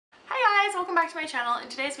welcome back to my channel. In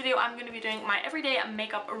today's video I'm going to be doing my everyday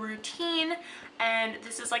makeup routine, and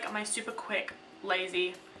this is like my super quick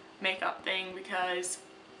lazy makeup thing because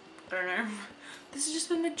I don't know, this has just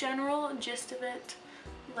been the general gist of it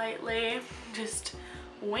lately. Just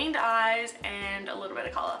winged eyes and a little bit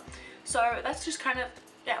of color. So that's just kind of,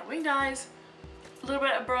 yeah, winged eyes, a little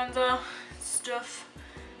bit of bronzer stuff,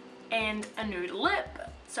 and a nude lip.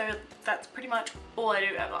 So that's pretty much all I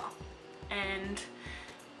do ever. And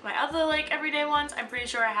my other like everyday ones, I'm pretty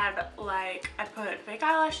sure I had like, I put fake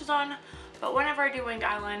eyelashes on, but whenever I do winged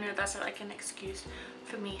eyeliner, that's like an excuse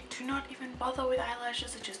for me to not even bother with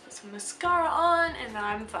eyelashes. I just put some mascara on and then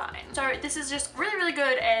I'm fine. So this is just really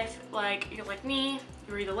good if like you're like me,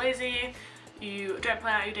 you're either lazy, you don't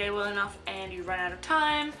plan out your day well enough and you run out of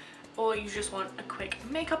time, or you just want a quick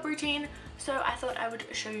makeup routine. So I thought I would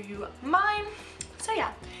show you mine. So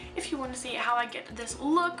yeah, if you want to see how I get this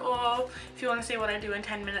look, or if you want to see what I do in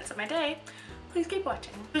 10 minutes of my day, please keep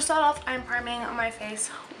watching. To start off, I'm priming my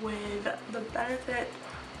face with the Benefit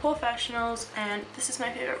Professionals, and this is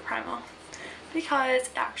my favorite primer because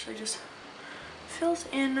it actually just fills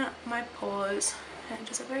in my pores and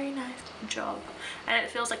does a very nice job. And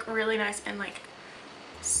it feels like really nice and like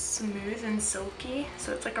smooth and silky,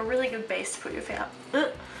 so it's like a really good base to put your face up.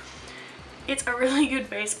 It's a really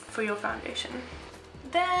good base for your foundation.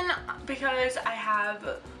 Then, because I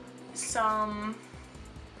have some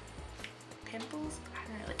pimples, I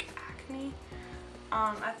don't know, like acne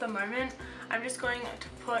at the moment, I'm just going to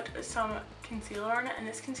put some concealer on it, and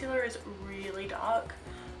this concealer is really dark.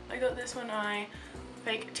 I got this when I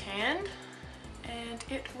fake tanned, and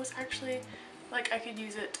it was actually like I could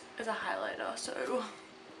use it as a highlighter. So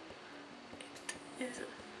it is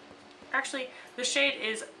actually, the shade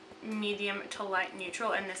is medium to light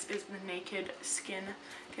neutral, and this is the Naked Skin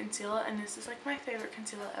concealer, and this is like my favorite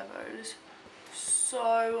concealer ever. It is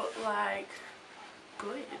so like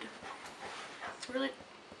good. It's really,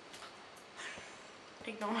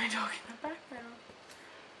 ignore my dog in the background.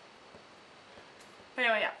 But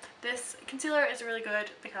anyway, yeah, this concealer is really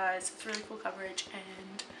good because it's really full coverage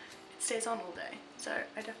and it stays on all day. So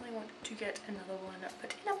I definitely want to get another one,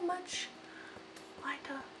 but in a much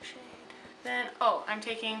lighter shade. Then, oh, I'm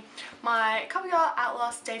taking my CoverGirl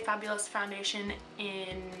Outlast Stay Fabulous foundation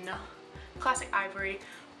in Classic Ivory,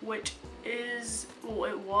 which is, well,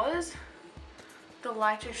 it was the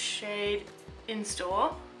lightest shade in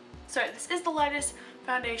store. So this is the lightest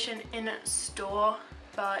foundation in store,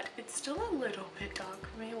 but it's still a little bit dark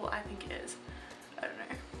for me. Well, I think it is. I don't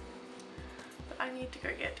know. But I need to go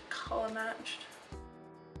get color matched.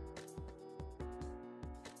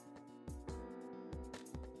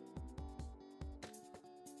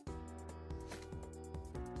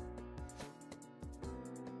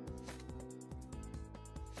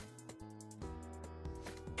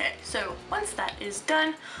 Okay, so once that is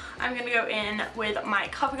done, I'm going to go in with my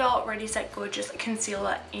CoverGirl Ready Set Gorgeous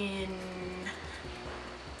concealer in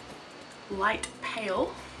light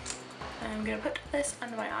pale. And I'm going to put this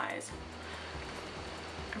under my eyes.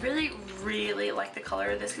 I really like the color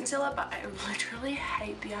of this concealer, but I literally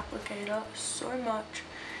hate the applicator so much.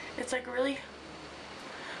 It's like really,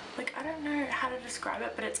 like, I don't know how to describe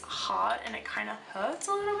it, but it's hard and it kind of hurts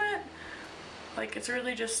a little bit. Like, it's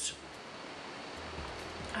really just,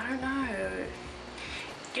 I don't know.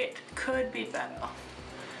 It could be better,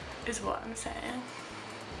 is what I'm saying.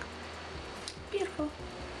 Beautiful.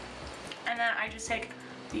 And then I just take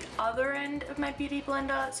the other end of my beauty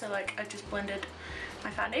blender. So like I just blended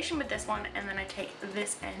my foundation with this one, and then I take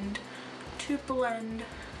this end to blend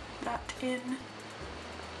that in,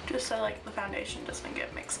 just so like the foundation doesn't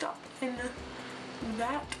get mixed up in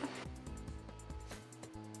that.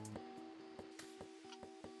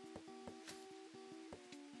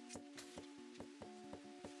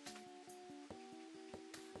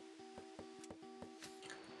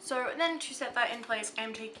 So then to set that in place,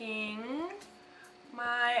 I'm taking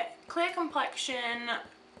my Clear Complexion,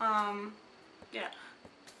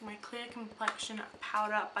 my Clear Complexion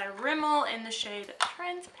powder by Rimmel in the shade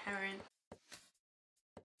Transparent.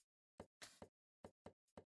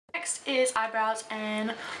 Next is eyebrows,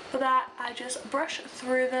 and for that I just brush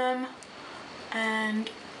through them and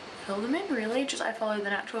fill them in really. Just I follow the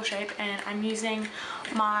natural shape, and I'm using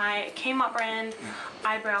my Kmart brand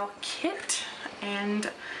eyebrow kit, and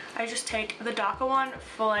I just take the darker one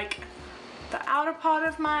for like the outer part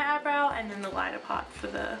of my eyebrow and then the lighter part for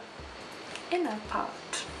the inner part.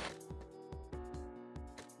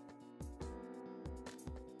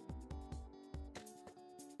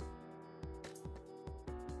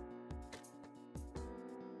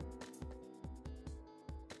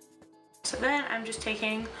 So then I'm just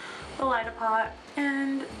taking the lighter part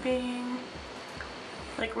and being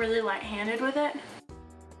like really light-handed with it.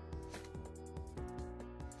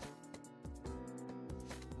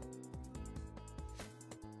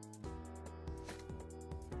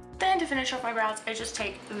 Then to finish off my brows, I just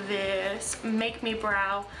take this Make Me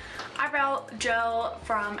Brow eyebrow gel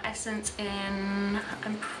from Essence in,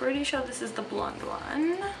 I'm pretty sure this is the blonde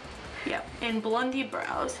one. Yep, in Blondie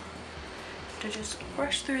Brows. To just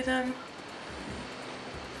brush through them.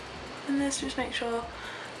 And this just makes sure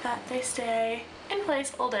that they stay in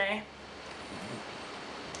place all day.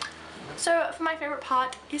 So for my favorite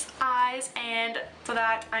part is eyes, and for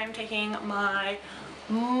that I'm taking my,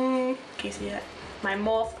 can you see it? My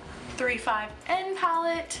Morphe 35N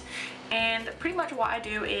palette, and pretty much what I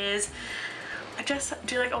do is I just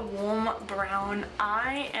do like a warm brown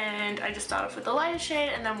eye, and I just start off with the lightest shade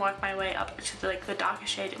and then work my way up to like the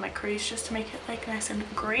darkest shade in my crease just to make it like nice and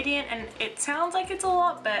gradient. And it sounds like it's a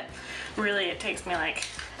lot, but really it takes me like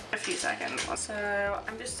a few seconds. So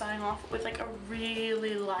I'm just starting off with like a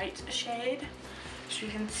really light shade, as you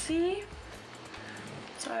can see.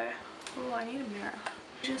 So, oh, I need a mirror.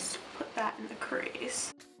 Just put that in the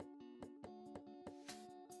crease.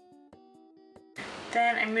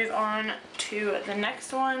 Then I move on to the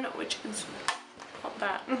next one, which is not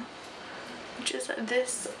that, which is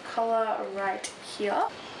this color right here.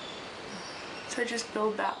 So just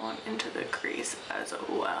build that one into the crease as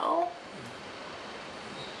well.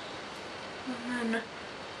 And then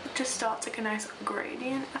it just starts like a nice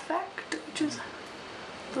gradient effect, which is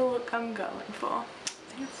the look I'm going for.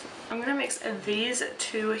 I'm gonna mix these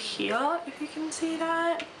two here, if you can see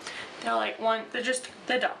that. They're like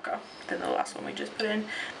they're darker than the last one we just put in,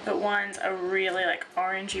 but one's a really like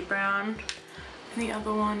orangey brown, and the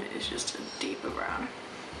other one is just a deeper brown.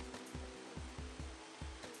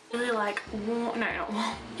 I really like warm, no, not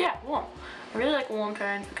warm, yeah, warm. I really like warm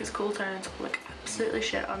tones because cool tones look absolutely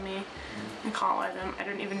shit on me. I can't wear them. I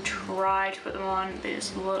don't even try to put them on. They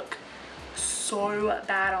just look so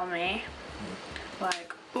bad on me.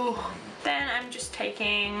 Like, ooh. Then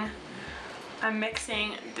I'm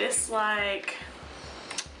mixing this like,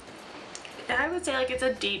 I would say like it's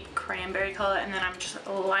a deep cranberry color, and then I'm just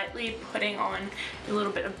lightly putting on a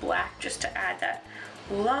little bit of black just to add that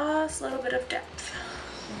last little bit of depth.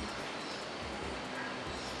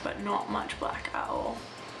 But not much black at all,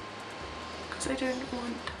 because I don't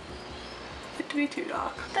want it to be too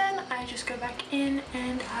dark. Then I just go back in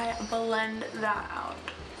and I blend that out.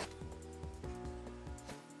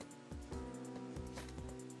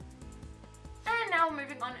 Now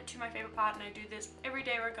moving on to my favorite part, and I do this every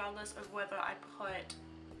day regardless of whether I put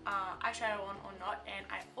eyeshadow on or not, and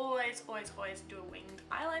I always do a winged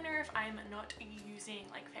eyeliner if I'm not using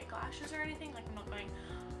like fake lashes or anything, like I'm not going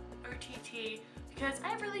OTT, because I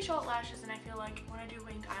have really short lashes, and I feel like when I do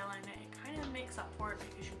winged eyeliner it kind of makes up for it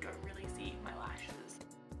because you don't really see my lashes.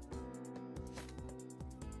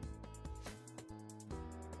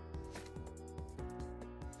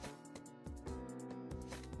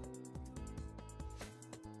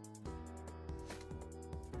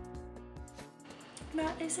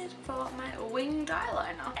 That is it for my winged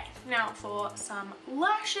eyeliner. Okay, now for some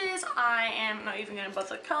lashes, I am not even going to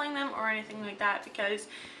bother curling them or anything like that, because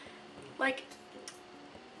like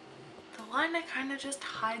the liner kind of just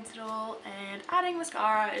hides it all, and adding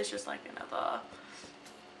mascara is just like another,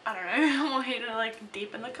 I don't know, way to like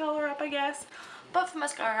deepen the color up, I guess. But for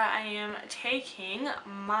mascara, I am taking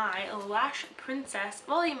my Lash Princess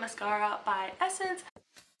Volume Mascara by Essence.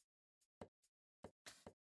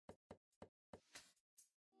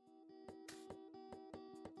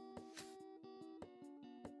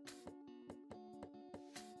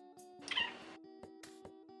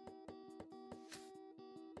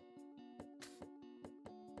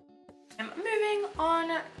 I'm moving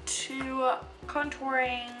on to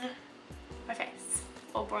contouring my face,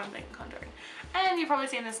 or bronzing contouring. And you've probably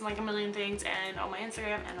seen this in like a million things and on my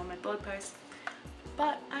Instagram and on my blog posts,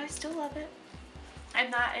 but I still love it.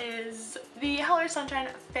 And that is the Hello Sunshine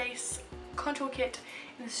Face Contour Kit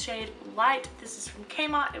in the shade Light. This is from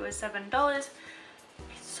Kmart. It was $7.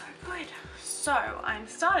 It's so good. So I'm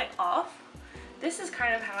starting off, this is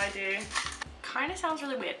kind of how I do, kind of sounds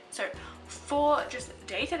really weird. So for just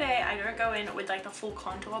day to day, I don't go in with like the full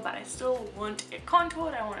contour, but I still want it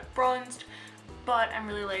contoured, I want it bronzed, but I'm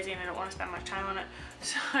really lazy and I don't want to spend much time on it.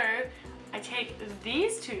 So I take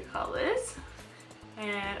these two colors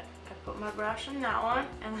and I put my brush in that one,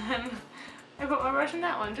 and then I put my brush in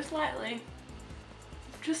that one just lightly,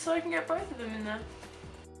 just so I can get both of them in there.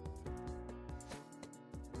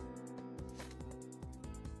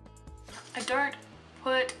 I don't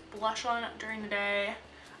put blush on during the day.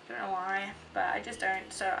 I don't know why, but I just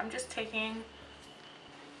don't. So I'm just taking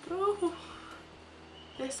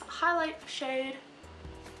this highlight shade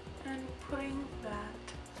and putting that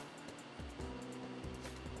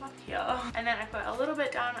up here. And then I put a little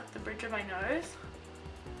bit down the bridge of my nose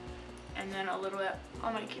and then a little bit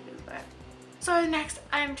on my cupid's bow. So next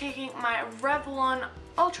I'm taking my Revlon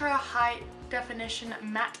Ultra High Definition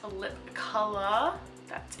Matte Lip Color.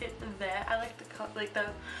 That's it there. I like the color, like the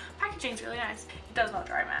packaging's really nice. It does not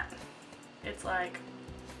dry matte. It's like,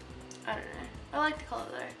 I don't know. I like the color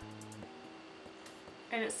though.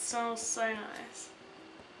 And it smells so nice.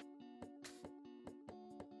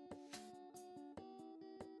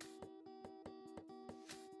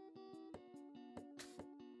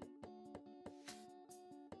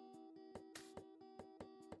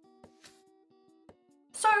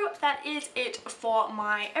 So that is it for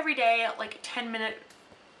my everyday like 10-minute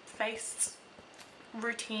face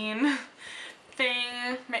routine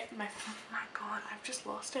thing. My god, I've just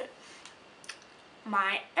lost it.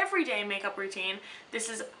 My everyday makeup routine. This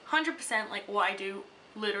is 100% like what I do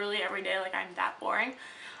literally every day. Like, I'm that boring.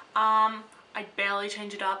 I barely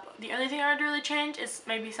change it up. The only thing I would really change is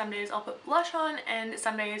maybe some days I'll put blush on and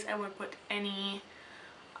some days I won't put any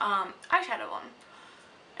eyeshadow on.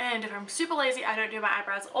 And if I'm super lazy, I don't do my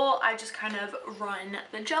eyebrows at all. I just kind of run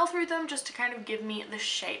the gel through them just to kind of give me the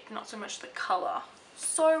shape, not so much the color.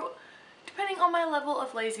 So depending on my level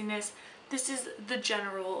of laziness, this is the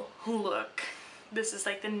general look. This is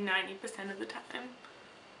like the 90% of the time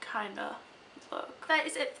kinda look. That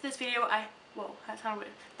is it for this video. Whoa, that sounded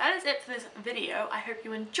weird. That is it for this video. I hope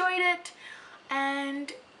you enjoyed it,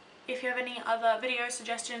 and if you have any other video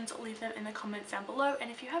suggestions, leave them in the comments down below.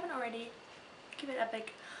 And if you haven't already, give it a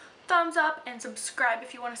big thumbs up and subscribe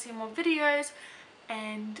if you want to see more videos,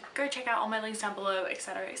 and go check out all my links down below,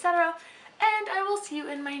 etc, etc. And I will see you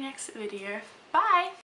in my next video. Bye!